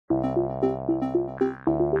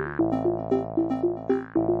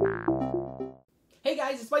Hey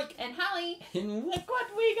guys, it's Mike and Holly, and look what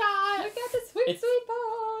we got! Look at this sweet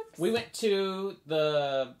box! We went to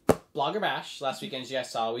the Blogger Bash last weekend, as you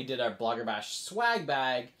guys saw. We did our Blogger Bash swag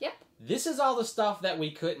bag. Yep. This is all the stuff that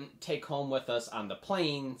we couldn't take home with us on the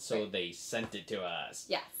plane, so they sent it to us.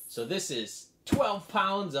 Yes. So this is 12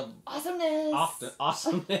 pounds of awesomeness.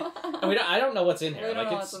 Awesomeness. And I don't know what's in here.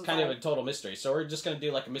 Like, it's kind of a total mystery. So we're just going to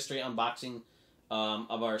do like a mystery unboxing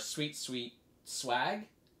of our sweet swag.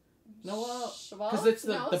 No, because it's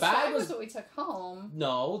the bag was what we took home.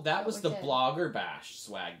 No, that was the Blogger Bash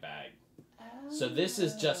swag bag. Oh. So this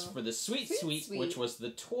is just for the sweet, which was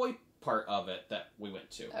the toy part of it that we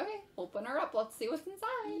went to. Okay, open her up. Let's see what's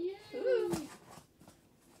inside. Yay. Ooh.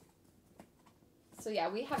 So yeah,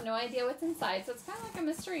 we have no idea what's inside. So it's kind of like a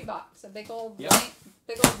mystery box, a big old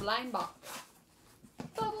blind box.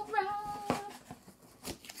 Bubble wrap.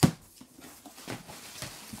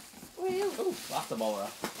 Ooh, lots of bubble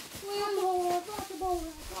wrap.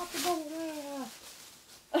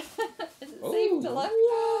 Is it safe to look?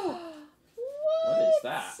 What is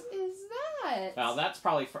that? What is that? Well, that's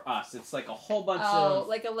probably for us. It's like a whole bunch of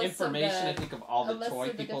like a list information, of I think, of all the toy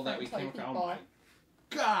people that we came across. Oh my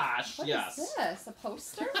gosh, What yes. is this? A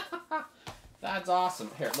poster? That's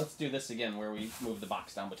awesome. Here, let's do this again where we move the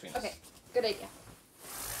box down between us. Okay, good idea.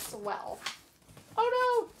 Swell. Oh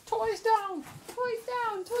no! Toys down! Toys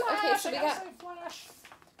down! Okay, so we got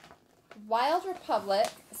Wild Republic,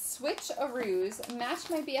 Switch-a-roos, match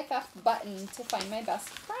my BFF button to find my best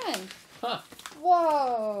friend. Huh.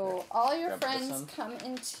 Whoa! All your Grab friends come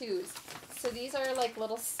in twos. So these are like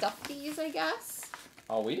little stuffies, I guess.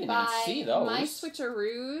 Oh, we didn't even see those. My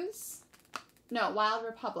Switch-a-roos. No, Wild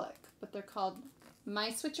Republic, but they're called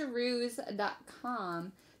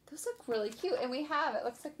myswitcheroos.com. Those look really cute, and we have. It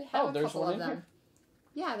looks like we have a couple of them. Here?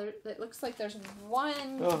 Yeah, it looks like there's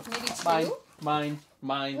one, maybe two. Mine.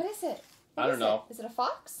 What is it? I don't know. Is it a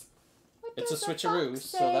fox? It's a switcheroos,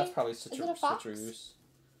 so that's probably switcheroos.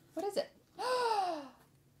 What is it?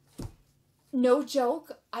 No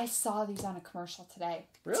joke. I saw these on a commercial today.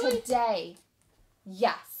 Really? Today.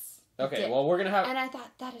 Yes. Okay, well, we're going to have... And I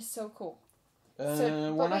thought, that is so cool.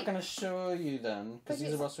 We're not going to show you then, because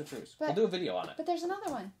these are both switcheroos. We'll do a video on it. But there's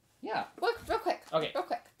another one. Yeah. Look, real quick. Okay. Real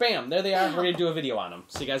quick. Bam, there they are. We're going to do a video on them.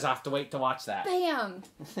 So you guys have to wait to watch that. Bam.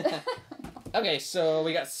 Okay, so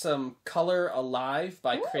we got some Color Alive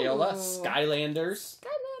by Crayola. Skylanders.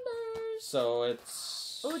 So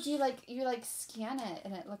it's... Oh, do you scan it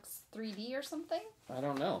and it looks 3D or something? I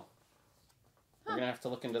don't know. We're going to have to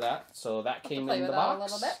look into that. So that came in the box. A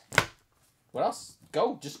little bit. What else?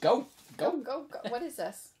 Go. Just go. Go. What is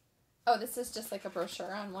this? Oh, this is just like a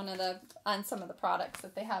brochure on on some of the products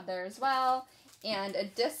that they had there as well. And a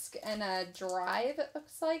disc and a drive, it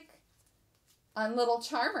looks like. On Little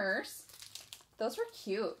Charmers. Those were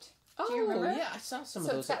cute. Do you remember? Yeah, I saw some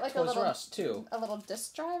of those got at Toys R Us, too. A little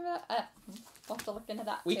disc drive. We'll have to look into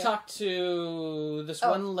that, We talked to this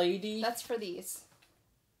one lady. That's for these.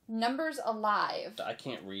 Numbers Alive. I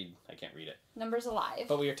can't read it. Numbers Alive.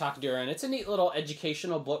 But we were talking to her, and it's a neat little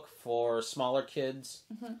educational book for smaller kids.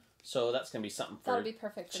 Mm-hmm. So that's going to be something for That'll be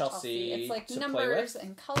perfect for Chelsea. It's like numbers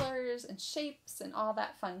and colors and shapes and all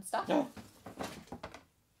that fun stuff. No.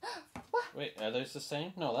 What? Wait, are those the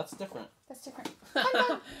same? No, that's different. That's different.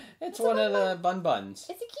 Bun. It's one of the buns.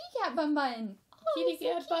 It's a kitty cat bun. Oh, Kitty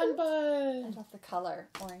cat bun. I love the color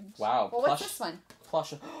orange. Wow. Well, what's this one?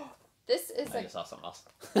 Plush. This is I saw something else.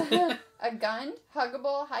 a gunned,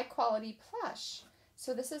 huggable, high-quality plush.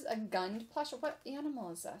 So this is a gunned plush. What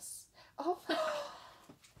animal is this? Oh, look at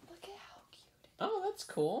how cute it is. Oh, that's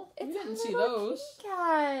cool. We didn't see those. Kitty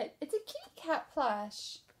cat. It's a kitty cat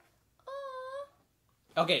plush. Aww.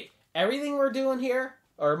 Okay, everything we're doing here,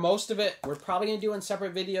 or most of it, we're probably going to do in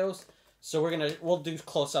separate videos. So we'll do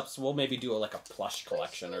close-ups. We'll maybe do a plush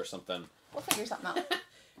collection or something. We'll figure something out.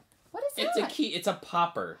 What is that? It's a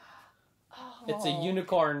popper. Oh. It's a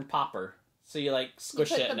unicorn popper. So you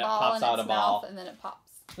squish it and it pops out a ball. And then it pops.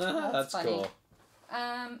 That's funny. cool.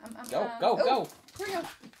 Go. Here we go.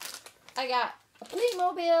 I got a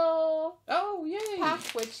Playmobil. Oh, yay. Pack,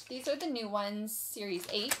 which these are the new ones, Series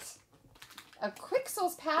 8. A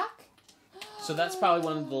Quixels pack. So that's probably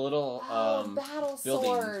one of the little Battle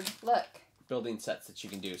Sword. Look. Building sets that you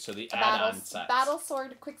can do. So the add-on sets. Battle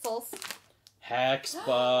Sword Quixels. Hex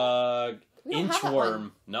Bug.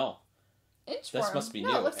 Inchworm. No. Inchworm? This must be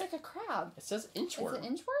new. No, it looks like a crab. It says inchworm. Is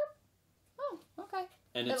it inchworm? Oh, okay.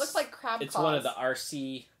 And it looks like crab It's claws. one of the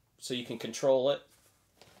RC, so you can control it.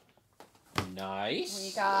 Nice.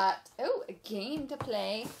 We got, a game to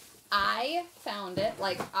play. I found it.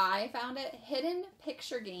 Hidden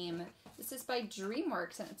Picture Game. This is by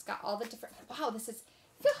DreamWorks, and it's got all the different... Wow, this is...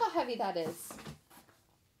 Feel how heavy that is.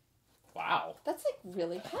 Wow. That's, like,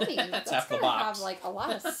 really heavy. That's half the gonna box. have, like, a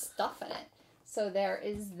lot of stuff in it. So there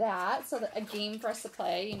is that. So a game for us to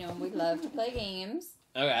play. You know, we love to play games.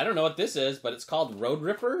 Okay, I don't know what this is, but it's called Road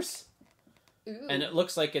Rippers. Ooh. And it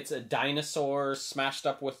looks like it's a dinosaur smashed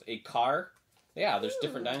up with a car. Yeah, there's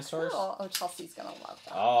different dinosaurs. Cool. Oh, Chelsea's gonna love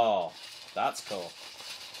that. Oh, that's cool.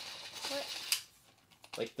 What?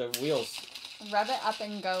 Like the wheels. Rev it up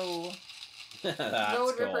and go.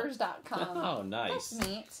 Roadrippers.com. Cool. Oh, nice. That's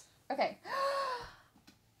neat. Okay.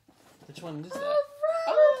 Which one is that?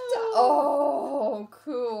 Oh,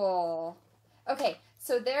 cool. Okay,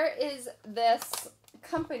 so there is this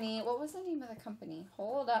company. What was the name of the company?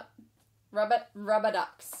 Hold up.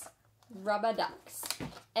 Rubbaducks.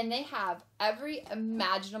 And they have every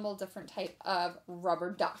imaginable different type of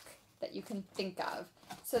rubber duck that you can think of.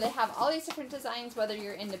 So they have all these different designs, whether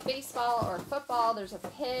you're into baseball or football. There's a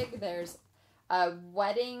pig. There's a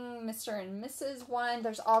wedding, Mr. and Mrs. one.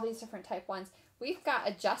 There's all these different type ones. We've got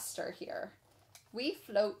a jester here. We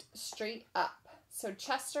float straight up. So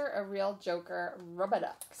Chester, a real joker,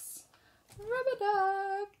 Rubbaducks.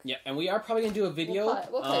 Rubbaduck. Yeah, and we are probably going to do a video.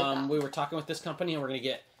 We'll play that. We were talking with this company, and we're going to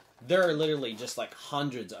get... There are literally just like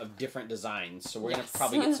hundreds of different designs, so we're going to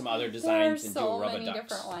probably get some other designs and do a Rubbaducks. There are so many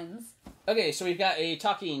different ones. Okay, so we've got a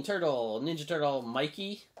talking turtle, Ninja Turtle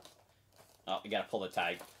Mikey. Oh, we got to pull the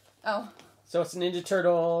tag. Oh. So it's a Ninja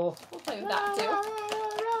Turtle. We'll play with that too.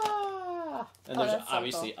 And there's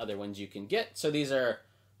obviously other ones you can get. So these are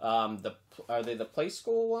are they the Play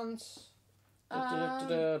School ones?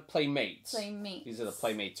 Playmates. Playmates. These are the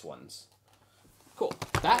Playmates ones. Cool.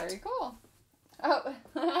 Very cool. Oh,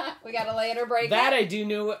 we got a later break. That I do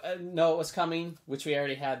know it was coming, which we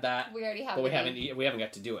already had that. We already have, but we haven't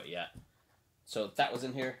got to do it yet. So that was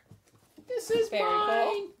in here. This is very mine.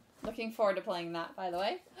 Cool. Looking forward to playing that, by the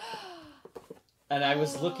way. And I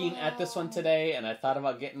was looking at this one today, and I thought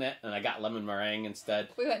about getting it, and I got lemon meringue instead.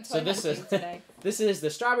 We went to today. This is the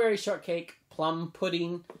strawberry shortcake plum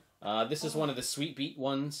pudding. This is one of the sweet beet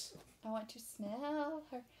ones. I want to smell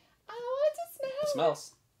her. I want to smell her. It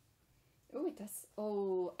smells. Ooh, it does.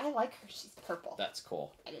 Oh, I like her. She's purple. That's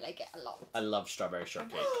cool. I like it a lot. I love strawberry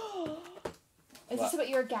shortcake. Is this what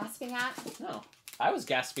you were gasping at? No. I was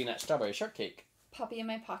gasping at strawberry shortcake. Puppy in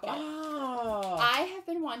my pocket. Oh. I have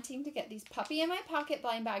been wanting to get these puppy in my pocket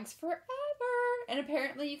blind bags forever. And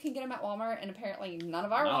apparently you can get them at Walmart, and apparently none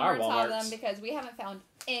of our Walmarts have them because we haven't found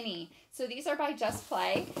any. So these are by Just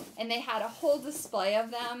Play, and they had a whole display of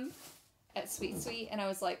them at Sweet Sweet, and I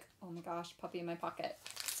was like, oh my gosh, puppy in my pocket.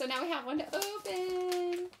 So now we have one to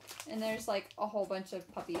open, and there's like a whole bunch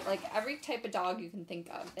of puppy, like every type of dog you can think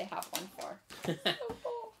of, they have one for. So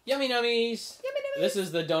cool. Yummy nummies. Yummy nummies. This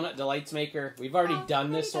is the Donut Delights maker. We've already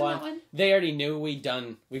done this one. They already knew we've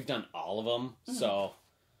done all of them, so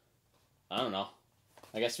I don't know.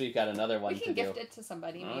 I guess we've got another one to do. We can gift it to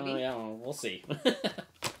somebody, maybe. Yeah, we'll see.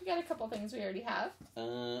 We got a couple things we already have.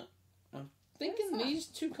 I'm thinking these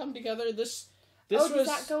two come together. This does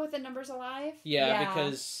that go with the Numbers Alive? Yeah,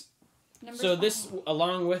 because... This,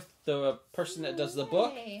 along with the person that does the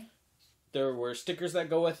book, there were stickers that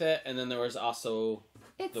go with it, and then there was also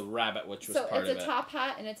the rabbit, which was part of it. So it's a top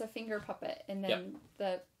hat, and it's a finger puppet, and then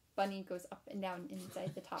the bunny goes up and down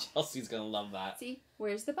inside the top. Chelsea's gonna love that. See?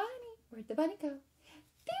 Where's the bunny? Where'd the bunny go?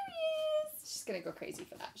 There he is! She's gonna go crazy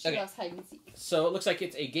for that. She loves hide and seek. So it looks like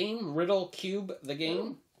it's a game, Riddle Cube, the game.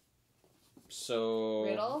 Ooh. So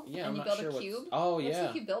Riddle? Yeah, and I'm you not build sure a cube? Oh, Looks yeah.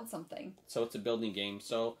 like you build something. So it's a building game.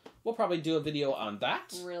 So we'll probably do a video on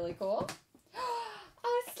that. Really cool. A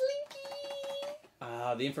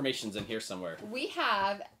Slinky! The information's in here somewhere. We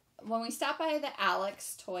have, when we stopped by the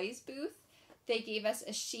Alex Toys booth, they gave us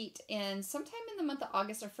a sheet, and sometime in the month of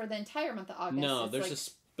August, or for the entire month of August. No, there's a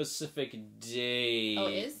specific day. Oh,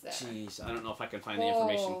 is there? Jeez, I don't know if I can find the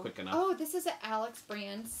information quick enough. Oh, this is an Alex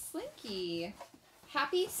brand Slinky.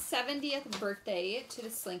 Happy 70th birthday to the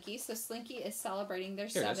Slinky. So Slinky is celebrating their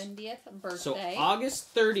 70th birthday. So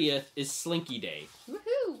August 30th is Slinky Day.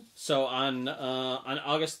 Woohoo! So on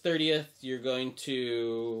August 30th, you're going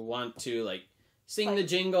to want to sing the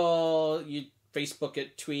jingle. You Facebook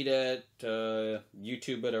it, tweet it,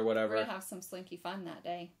 YouTube it, or whatever. We're gonna have some Slinky fun that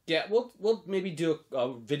day. Yeah, we'll maybe do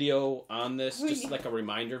a video on this, just like a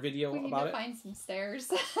reminder video about it. We need to find some stairs.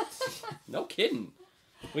 No kidding.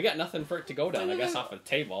 We got nothing for it to go down, I guess, off a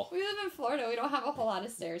table. We live in Florida. We don't have a whole lot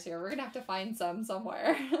of stairs here. We're going to have to find some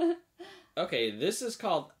somewhere. Okay, this is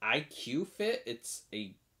called IQ Fit. It's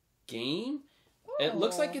a game. Oh, it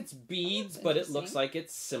looks like it's beads, but it looks like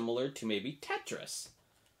it's similar to maybe Tetris.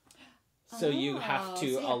 So you have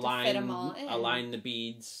to align the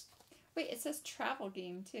beads. Wait, it says travel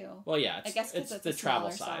game too. Well, yeah, I guess it's the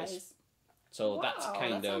travel size. So that's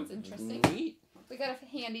kind of interesting. Neat. We got a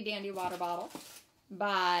handy dandy water bottle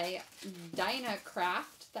by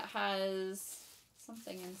Dynacraft that has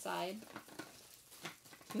something inside.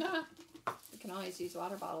 Nah. We can always use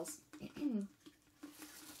water bottles. What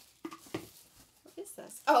is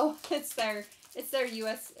this? Oh, it's their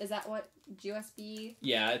US. Is that what USB?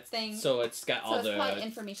 Yeah, thing. So it's got all the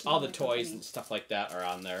information. All the toys and stuff like that are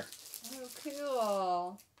on there. Oh,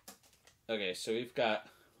 cool. Okay, so we've got.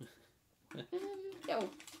 Yo,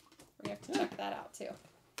 we have to check that out too.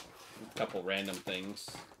 A couple random things.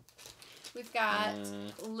 We've got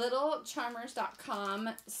littlecharmers.com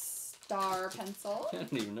star pencil. I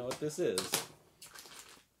don't even know what this is.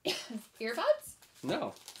 Earbuds?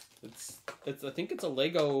 No, it's. I think it's a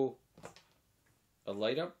Lego. A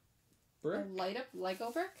light up brick. A light up Lego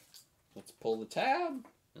brick. Let's pull the tab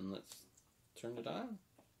and let's turn it on.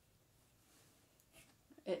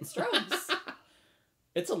 It strobes.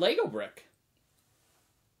 It's a Lego brick.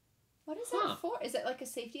 What is that for? Is it like a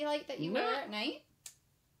safety light that you wear at night?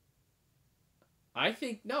 I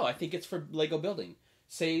think it's for Lego building.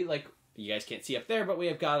 Say, like, you guys can't see up there, but we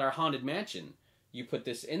have got our haunted mansion. You put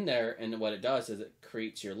this in there, and what it does is it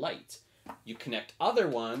creates your light. You connect other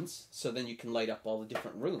ones, so then you can light up all the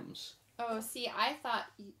different rooms. Oh, see, I thought...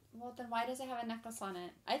 Well, then why does it have a necklace on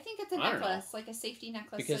it? I think it's a necklace, like a safety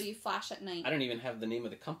necklace, so you flash at night. I don't even have the name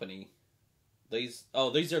of the company. These are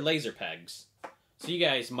laser pegs. So you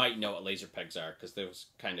guys might know what laser pegs are, because those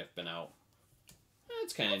kind of been out.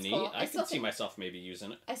 It's kind of neat. Cool. I can see myself maybe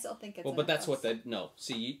using it. I still think it's but that's what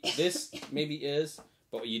see, this maybe is,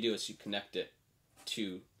 but what you do is you connect it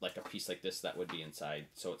to, like, a piece like this that would be inside,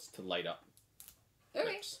 so it's to light up. Okay.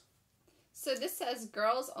 Bricks. So this says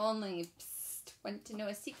girls only. Psst, want to know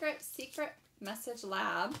a secret message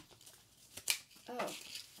lab. Oh.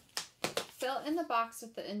 Fill in the box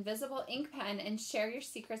with the invisible ink pen and share your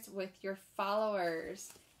secrets with your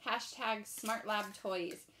followers.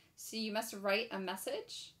 #SmartLabToys. So you must write a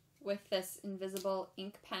message with this invisible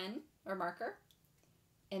ink pen or marker,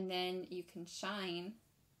 and then you can shine.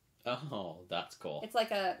 Oh, that's cool. It's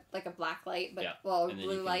like a black light, but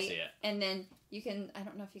blue light, see it. And then you can. I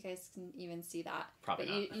don't know if you guys can even see that. Probably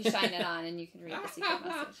but not. You shine it on, and you can read the secret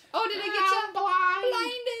message. Oh, did I get you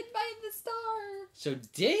blinded by the star? So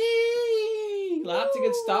dang, lots of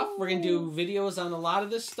good stuff. We're gonna do videos on a lot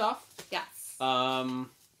of this stuff. Yes.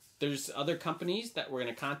 There's other companies that we're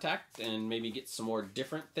gonna contact and maybe get some more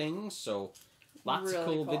different things. So. Lots of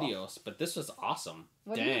cool videos, but this was awesome.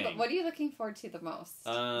 What are you looking forward to the most? It's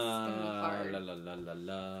gonna be hard.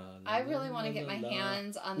 I really want to get my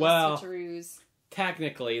hands on the switcheroos.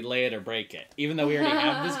 Technically, lay it or break it. Even though we already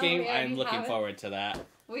have this game, I'm looking forward to that.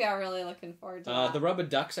 We are really looking forward to that. The rubber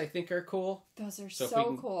ducks, I think, are cool. Those are so if we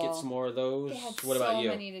can cool. Get some more of those. What about you?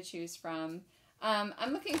 So many to choose from. I'm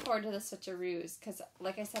looking forward to the switcheroos because,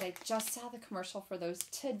 like I said, I just saw the commercial for those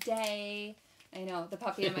today. I know, the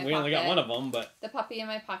puppy in my pocket. We only got one of them, but... The puppy in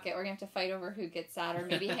my pocket. We're going to have to fight over who gets that, or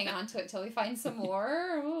maybe hang on to it till we find some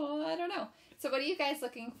more. Oh, I don't know. So what are you guys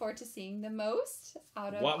looking forward to seeing the most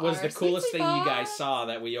out of What was the coolest thing you guys saw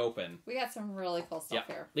that we opened? We got some really cool stuff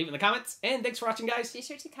here. Leave it in the comments, and thanks for watching, guys. Be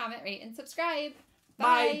sure to comment, rate, and subscribe.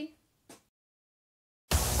 Bye.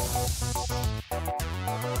 Bye.